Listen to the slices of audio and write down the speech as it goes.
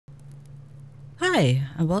Hi,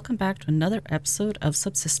 and welcome back to another episode of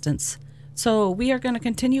Subsistence. So we are going to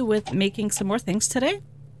continue with making some more things today.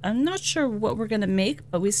 I'm not sure what we're going to make,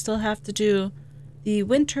 but we still have to do the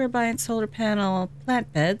wind turbine, solar panel,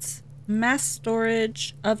 plant beds, mass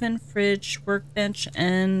storage, oven, fridge, workbench,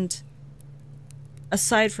 and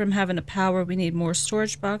aside from having a power, we need more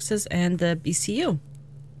storage boxes and the BCU.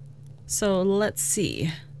 So let's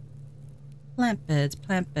see. Plant beds,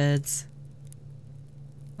 plant beds.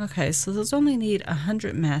 Okay, so those only need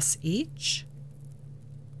 100 mass each.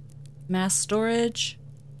 Mass storage.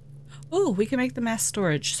 Oh, we can make the mass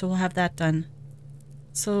storage, so we'll have that done.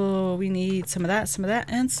 So we need some of that,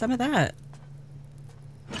 and some of that.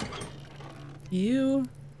 You,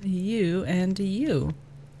 and you.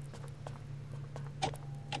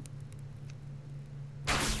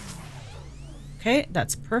 Okay,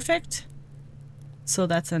 that's perfect. So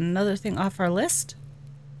that's another thing off our list.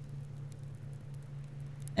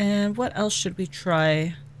 And what else should we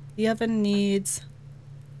try? The oven needs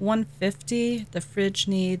 150. The fridge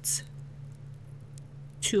needs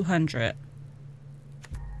 200.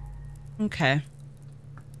 Okay.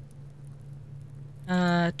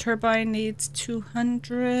 Turbine needs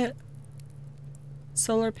 200.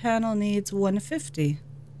 Solar panel needs 150.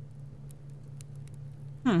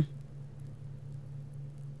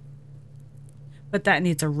 But that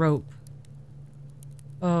needs a rope.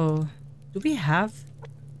 Oh, do we have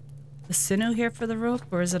the sinew here for the rope,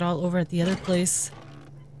 or is it all over at the other place?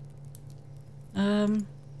 That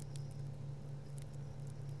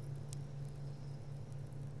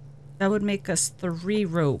would make us 3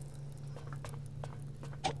 rope.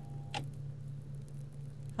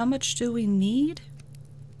 How much do we need?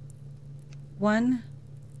 1,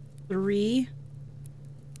 3.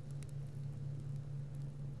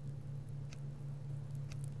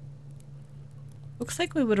 Looks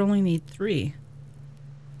like we would only need 3.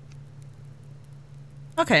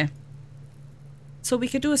 Okay. So we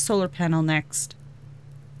could do a solar panel next.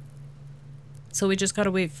 So we just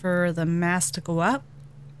gotta wait for the mass to go up.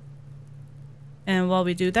 And while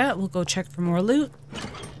we do that, we'll go check for more loot.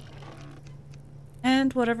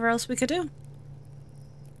 And whatever else we could do.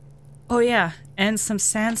 Oh yeah, and some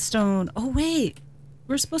sandstone. Oh wait,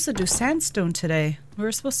 we're supposed to do sandstone today. We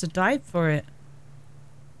were supposed to dive for it.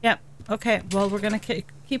 Yep, okay, well we're gonna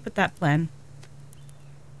keep with that plan.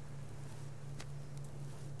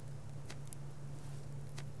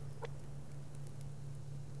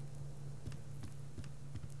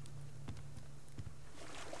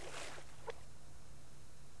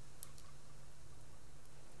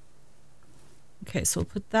 Okay, so we'll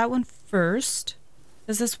put that one first.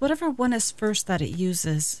 Is this whatever one is first that it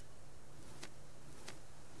uses?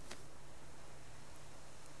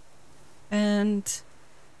 And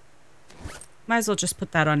might as well just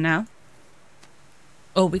put that on now.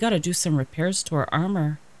 Oh, we gotta do some repairs to our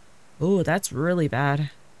armor. Oh, that's really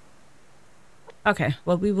bad. Okay,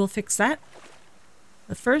 well we will fix that.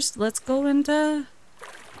 But first, let's go and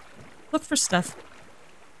look for stuff.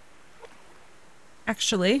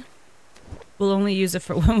 Actually, we'll only use it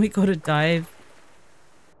for when we go to dive.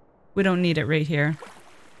 We don't need it right here.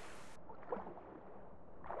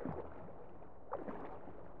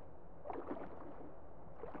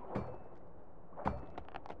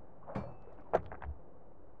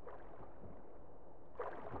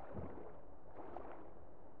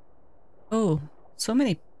 Oh, so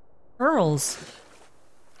many pearls.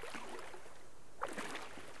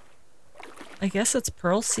 I guess it's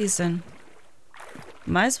pearl season.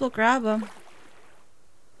 Might as well grab them.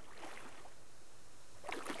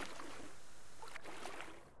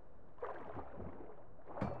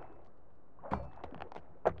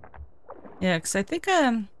 Yeah, because I think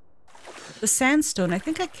the sandstone, I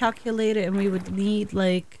think I calculated and we would need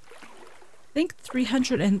like, I think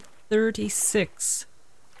 336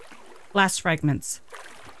 glass fragments.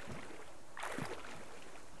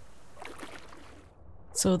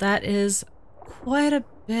 So that is quite a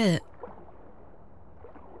bit.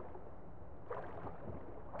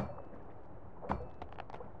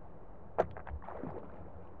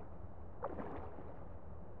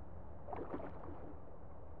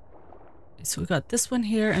 So we got this one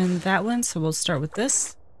here and that one, so we'll start with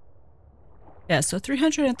this. Yeah, so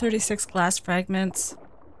 336 glass fragments.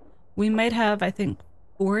 We might have, I think,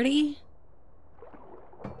 40?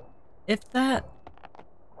 If that.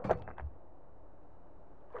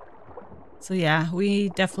 So yeah, we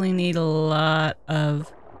definitely need a lot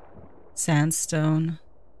of sandstone.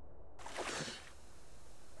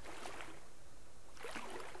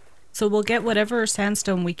 So we'll get whatever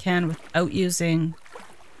sandstone we can without using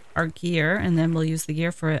our gear, and then we'll use the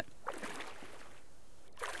gear for it.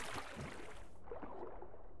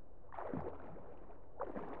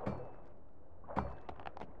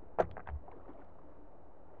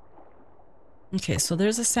 Okay, so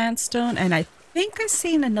there's a sandstone, and I think I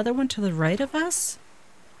seen another one to the right of us.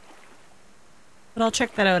 But I'll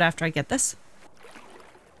check that out after I get this.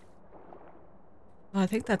 Oh, I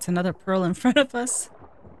think that's another pearl in front of us.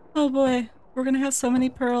 Oh boy, we're gonna have so many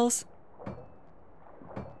pearls.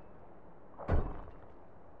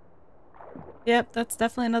 Yep, that's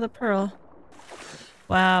definitely another pearl.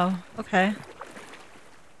 Wow, okay.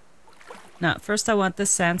 Now, first I want this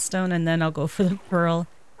sandstone and then I'll go for the pearl.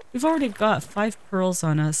 We've already got 5 pearls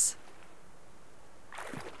on us.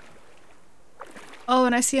 Oh,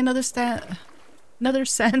 and I see another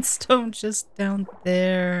sandstone just down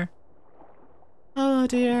there. Oh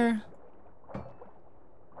dear.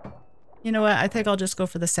 You know what? I think I'll just go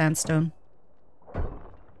for the sandstone. Put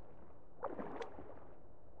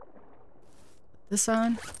this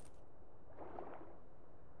on.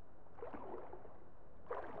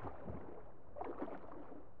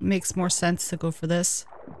 Makes more sense to go for this.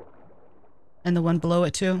 And the one below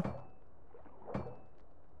it too.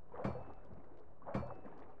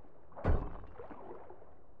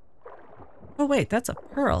 Oh wait, that's a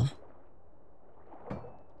pearl.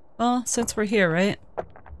 Well, since we're here, right?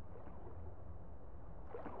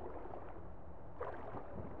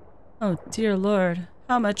 Oh dear lord.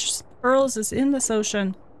 How much pearls is in this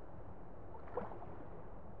ocean?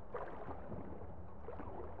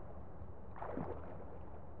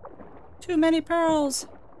 Too many pearls!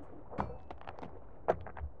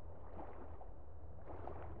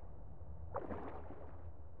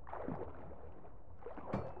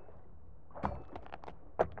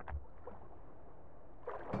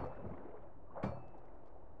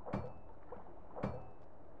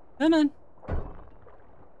 Come on.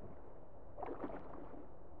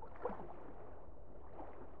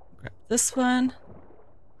 Grab this one.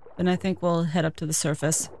 Then I think we'll head up to the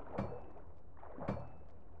surface.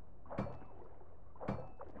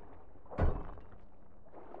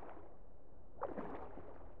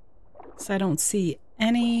 So I don't see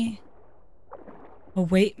any... Oh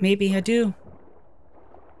wait, maybe I do.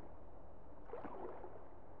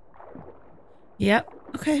 Yep,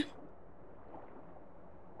 okay.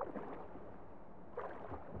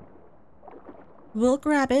 We'll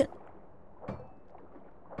grab it.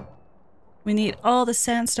 We need all the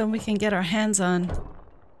sandstone we can get our hands on.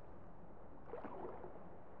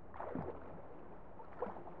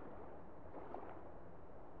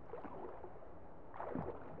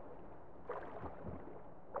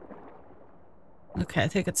 Okay, I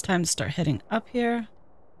think it's time to start heading up here.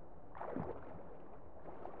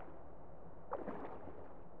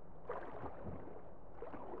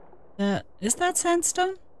 Is that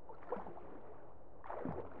sandstone?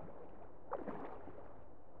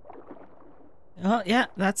 Oh, yeah,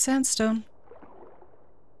 that's sandstone.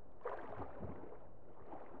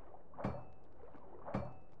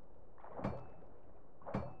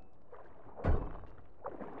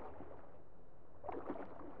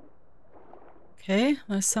 Okay,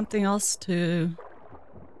 there's something else to...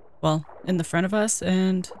 Well, in the front of us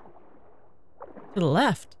and to the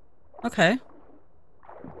left. Okay.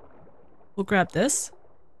 We'll grab this.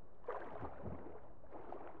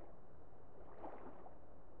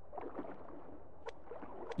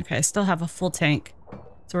 Okay, I still have a full tank,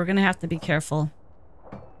 so we're gonna have to be careful.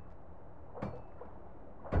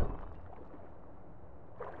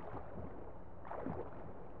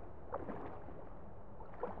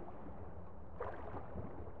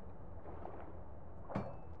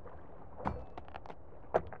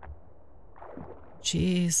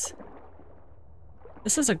 Jeez.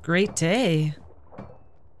 This is a great day.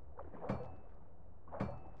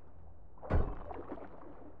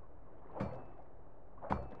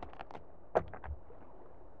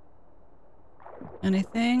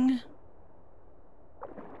 Anything?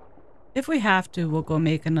 If we have to, we'll go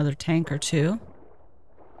make another tank or two.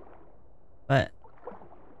 But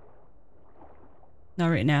not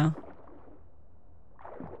right now.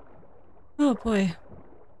 Oh boy.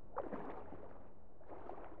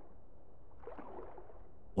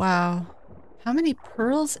 Wow. How many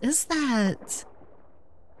pearls is that?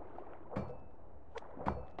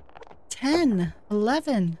 10,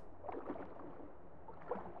 11.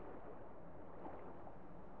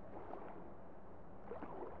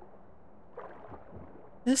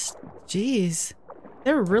 Jeez.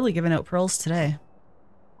 They're really giving out pearls today.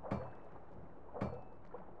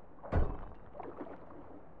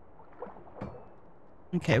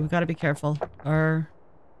 Okay, we gotta be careful. Our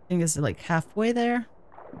thing is like halfway there.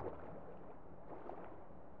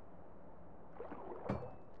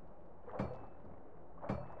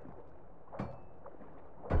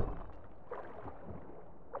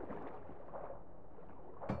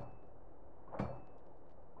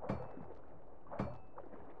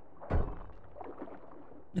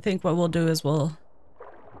 I think what we'll do is we'll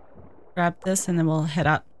grab this and then we'll head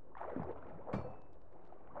up.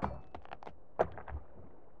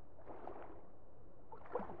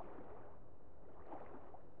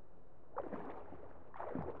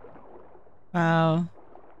 Wow.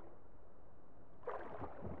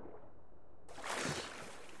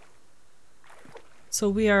 So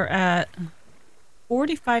we are at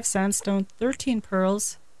 45 sandstone, 13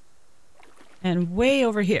 pearls, and way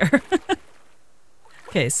over here.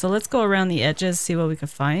 Okay, so let's go around the edges, see what we can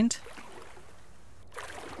find.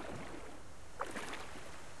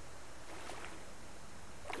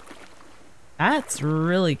 That's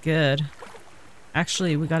really good.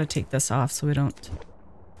 Actually, we got to take this off so we don't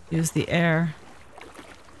use the air.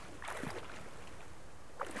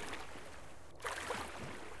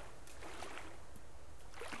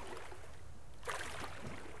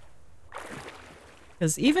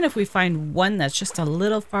 Because even if we find one that's just a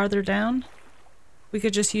little farther down, we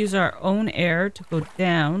could just use our own air to go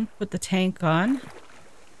down, put the tank on,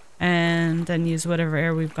 and then use whatever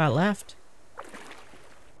air we've got left.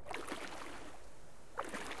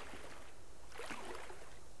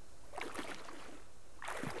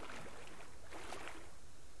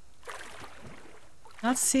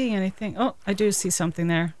 Not seeing anything. Oh, I do see something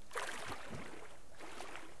there.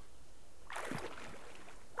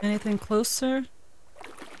 Anything closer?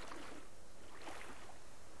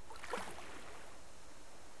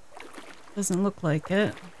 Doesn't look like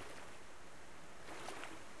it.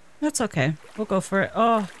 That's okay. We'll go for it.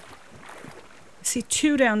 Oh, I see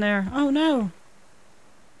two down there. Oh no.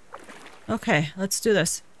 Okay, let's do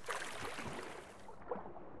this.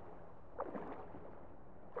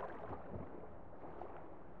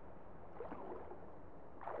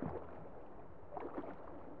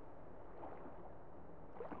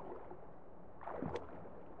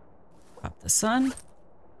 Pop the sun.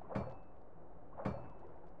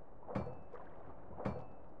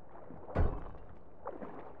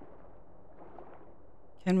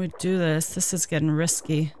 Can we do this? This is getting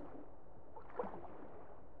risky.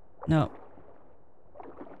 No.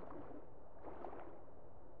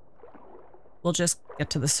 We'll just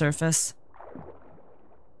get to the surface.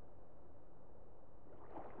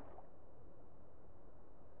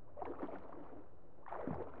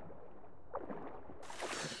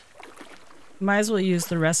 Might as well use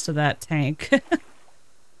the rest of that tank.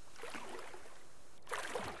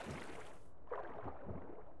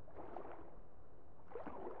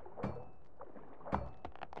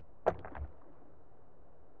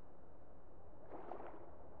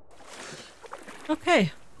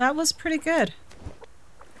 Okay, that was pretty good.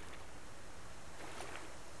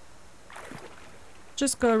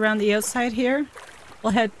 Just go around the outside here.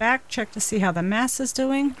 We'll head back, check to see how the mass is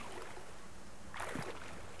doing.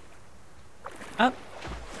 Up.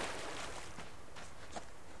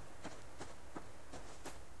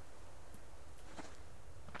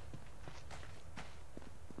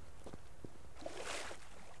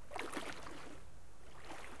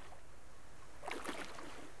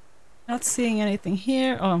 Not seeing anything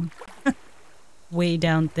here. Oh, way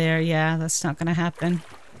down there. Yeah, that's not gonna happen.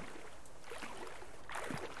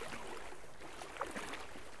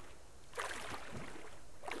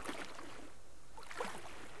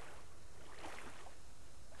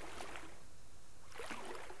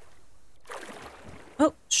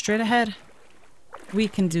 Oh, straight ahead. We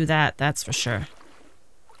can do that, that's for sure.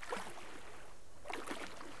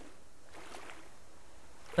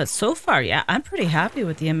 But so far, yeah, I'm pretty happy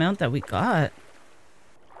with the amount that we got.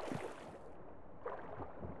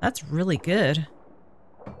 That's really good.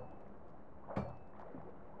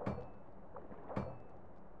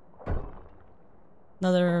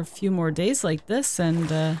 Another few more days like this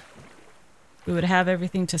and we would have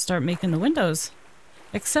everything to start making the windows.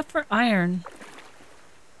 Except for iron.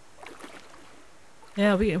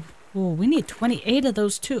 Yeah, we need 28 of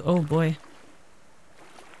those too. Oh boy.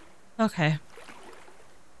 Okay.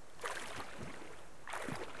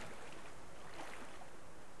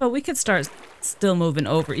 But we could start still moving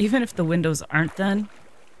over, even if the windows aren't done.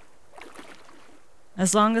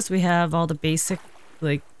 As long as we have all the basic,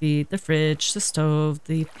 like the fridge, the stove,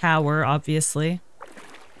 the power, obviously.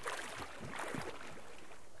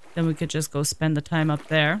 Then we could just go spend the time up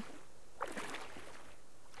there.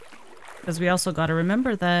 Because we also got to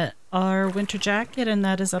remember that our winter jacket and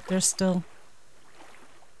that is up there still.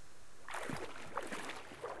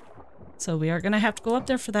 So we are going to have to go up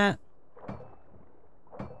there for that.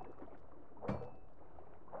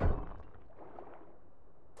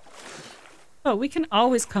 But we can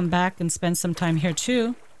always come back and spend some time here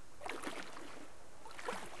too.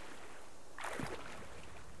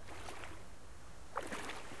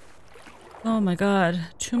 Oh Oh my god,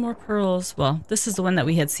 2 more pearls. Well, this is the one that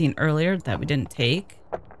we had seen earlier that we didn't take.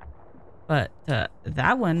 But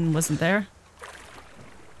that one wasn't there.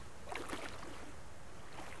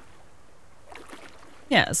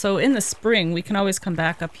 Yeah, so in the spring, we can always come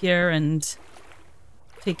back up here and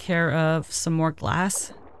take care of some more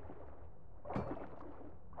glass.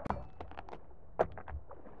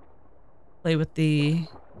 Play with the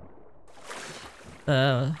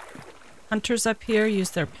hunters up here,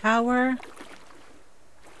 use their power.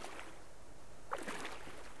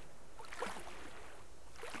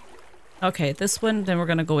 Okay, this one, then we're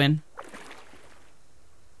gonna go in.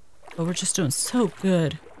 But we're just doing so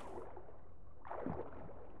good.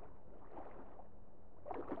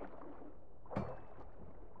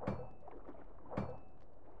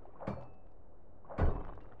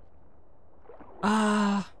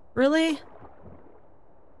 Really?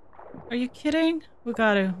 Are you kidding? We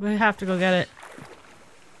have to go get it.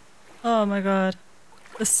 Oh my god.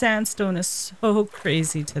 The sandstone is so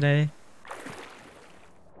crazy today.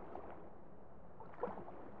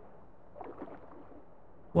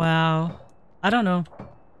 Wow. I don't know.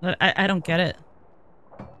 I don't get it.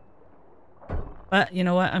 But you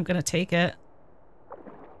know what? I'm gonna take it.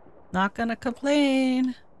 Not gonna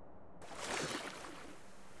complain.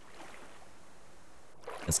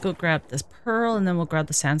 Let's go grab this pearl and then we'll grab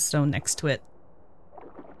the sandstone next to it.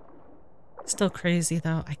 Still crazy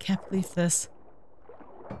though. I can't believe this.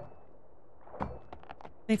 I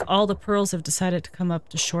think all the pearls have decided to come up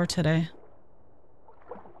to shore today.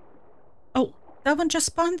 Oh, that one just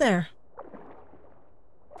spawned there.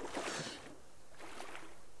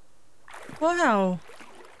 Wow.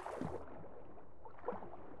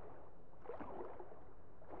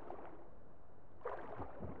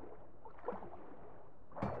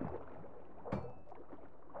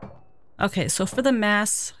 Okay, so for the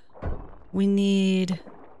mass, we need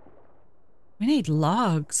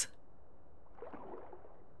logs.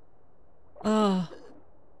 Oh.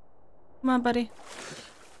 Come on, buddy.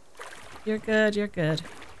 You're good, you're good.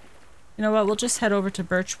 You know what, we'll just head over to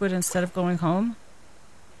Birchwood instead of going home.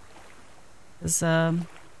 Because, we're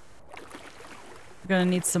gonna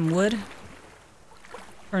need some wood.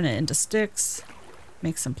 Turn it into sticks.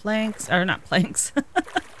 Make some planks. Or not planks.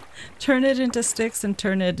 Turn it into sticks and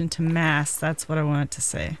turn it into mass. That's what I wanted to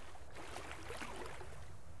say.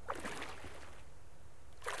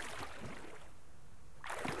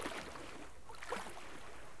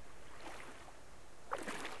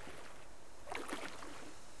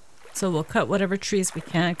 So we'll cut whatever trees we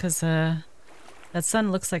can because that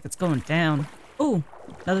sun looks like it's going down. Oh,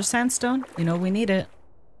 another sandstone. You know, we need it.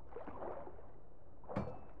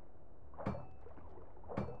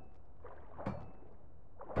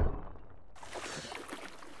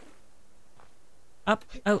 Up,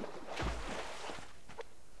 out.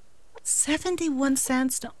 71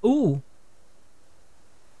 sandstone. Ooh.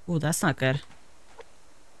 Ooh, that's not good.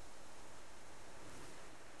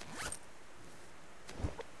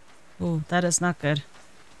 Ooh, that is not good.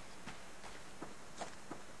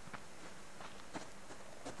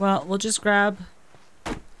 Well, we'll just grab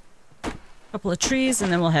a couple of trees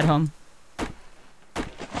and then we'll head home. I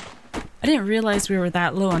didn't realize we were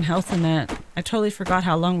that low on health in that. I totally forgot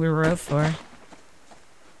how long we were out for.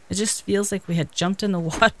 It just feels like we had jumped in the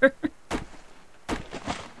water.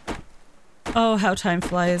 Oh, how time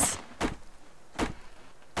flies.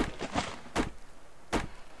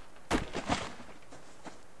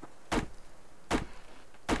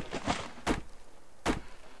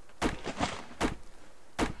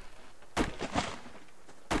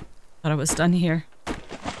 Thought I was done here.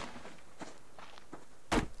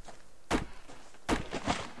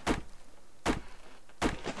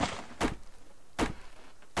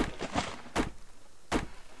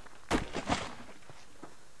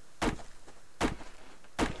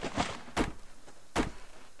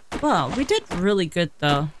 Well, we did really good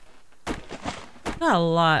though. Not a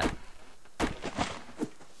lot.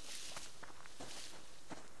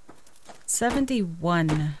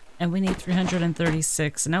 71. And we need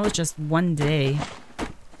 336. And that was just one day.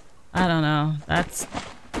 I don't know. That's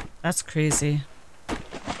crazy.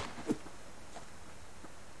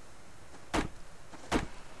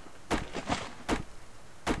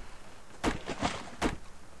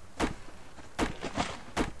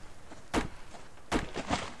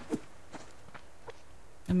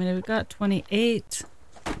 I mean, we got 28.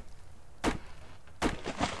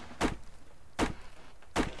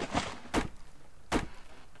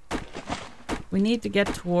 We need to get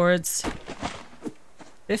towards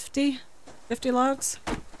 50 logs.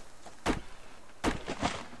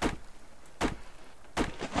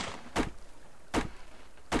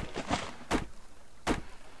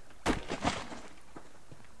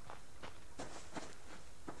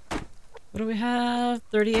 do we have?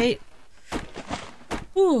 38.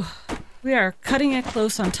 Ooh, we are cutting it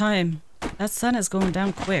close on time. That sun is going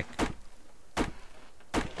down quick.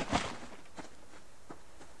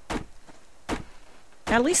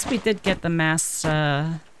 At least we did get the mass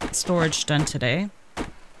storage done today.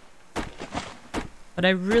 But I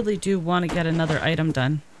really do want to get another item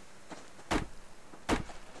done.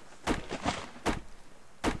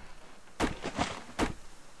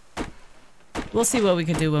 We'll see what we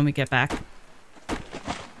can do when we get back.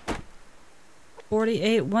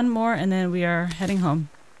 48, one more, and then we are heading home.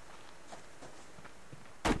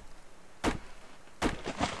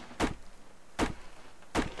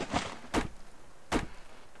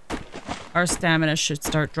 Our stamina should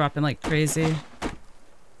start dropping like crazy.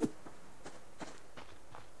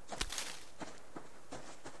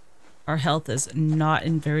 Our health is not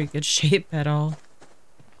in very good shape at all.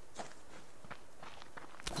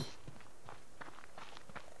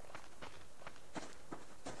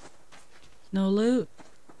 No loot.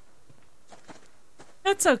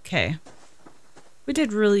 That's okay. We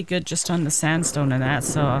did really good just on the sandstone and that,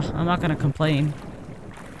 so I'm not gonna complain.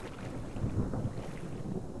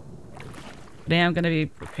 But I am gonna be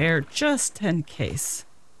prepared just in case.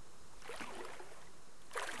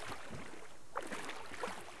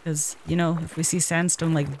 Because, you know, if we see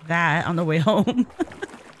sandstone like that on the way home,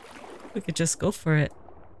 we could just go for it.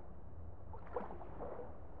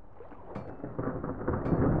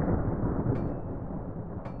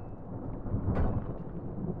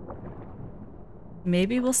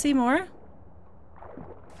 Maybe we'll see more.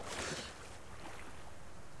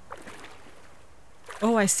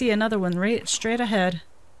 Oh, I see another one right straight ahead.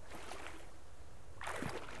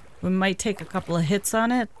 We might take a couple of hits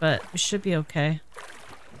on it, but we should be okay.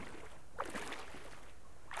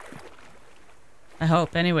 I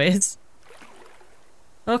hope, anyways.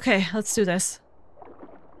 Okay, let's do this.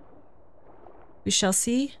 We shall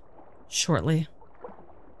see shortly.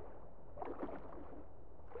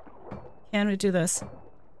 Can we do this?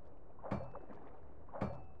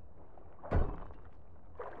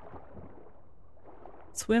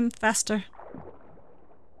 Swim faster.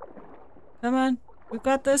 Come on, we've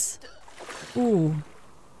got this. Ooh,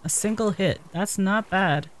 a single hit. That's not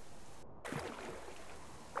bad.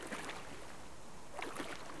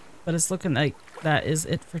 But it's looking like that is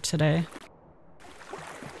it for today.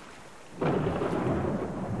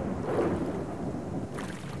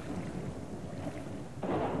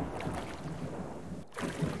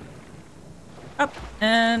 Up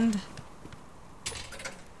and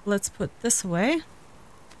let's put this away.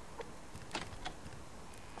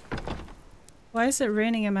 Why is it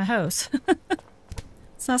raining in my house?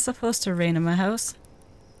 It's not supposed to rain in my house.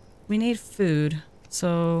 We need food,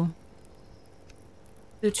 so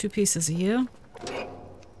do 2 pieces of you.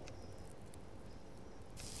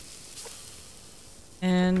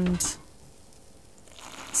 And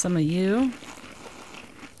some of you.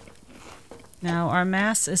 Now our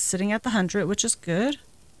mass is sitting at the 100, which is good.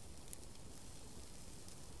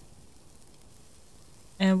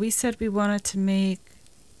 And we said we wanted to make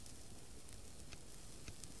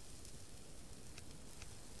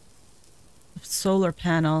a solar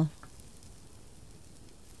panel.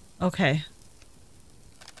 Okay.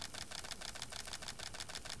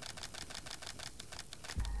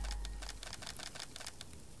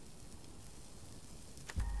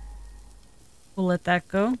 We'll let that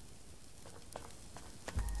go.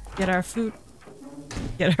 Get our food.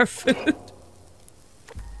 Get our food.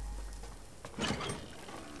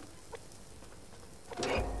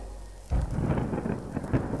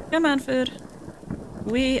 Come on, food.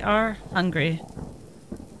 We are hungry.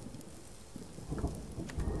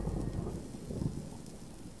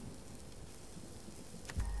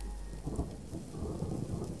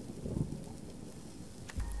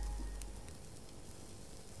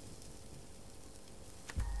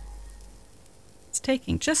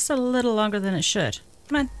 Taking just a little longer than it should.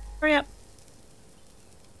 Come on, hurry up.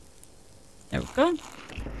 There we go.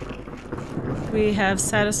 We have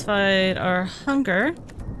satisfied our hunger.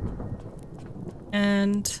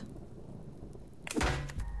 And...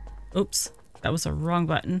 oops, that was a wrong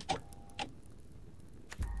button.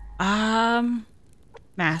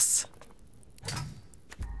 Mass.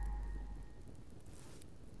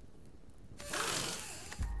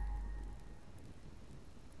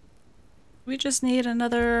 We just need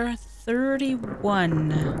another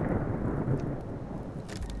 31.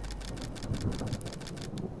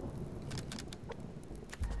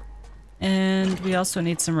 And we also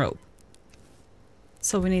need some rope.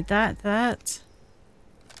 So we need that.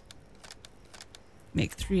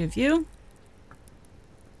 Make 3 of you.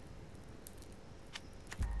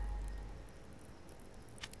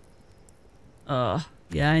 Oh,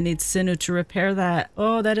 yeah, I need sinew to repair that.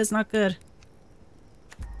 Oh, that is not good.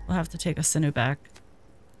 We'll have to take a sinew back.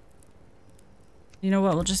 You know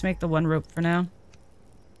what? We'll just make the one rope for now.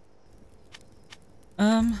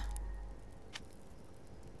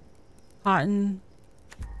 Cotton.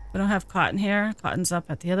 We don't have cotton here. Cotton's up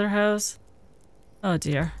at the other house. Oh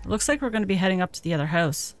dear. Looks like we're going to be heading up to the other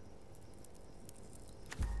house.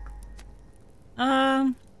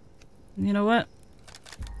 You know what?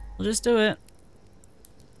 We'll just do it.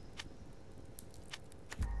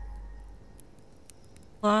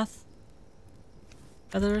 Cloth.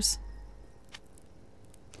 Feathers.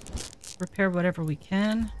 Repair whatever we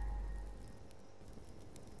can.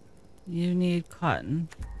 You need cotton.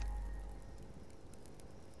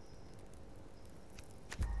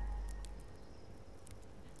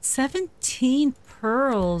 $17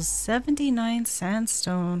 pearls, 79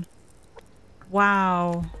 sandstone.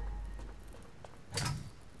 Wow.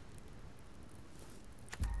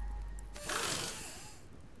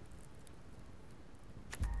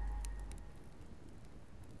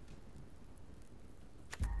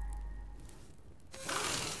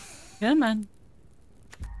 Come on.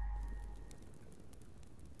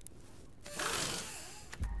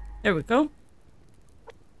 There we go.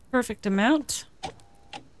 Perfect amount.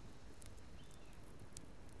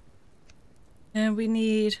 And we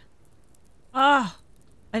need... Ah!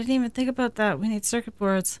 I didn't even think about that. We need circuit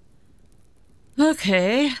boards.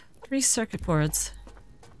 Okay. 3 circuit boards.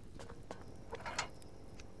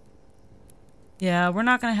 Yeah, we're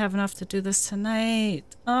not going to have enough to do this tonight.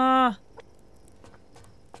 Ah!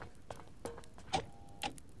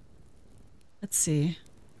 Let's see.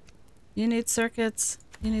 You need circuits.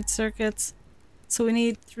 You need circuits. So we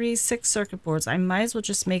need 3 6 circuit boards. I might as well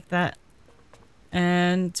just make that.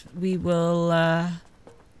 And we will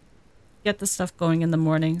get the stuff going in the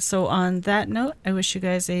morning. So on that note, I wish you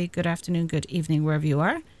guys a good afternoon, good evening, wherever you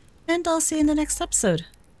are. And I'll see you in the next episode.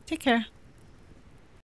 Take care.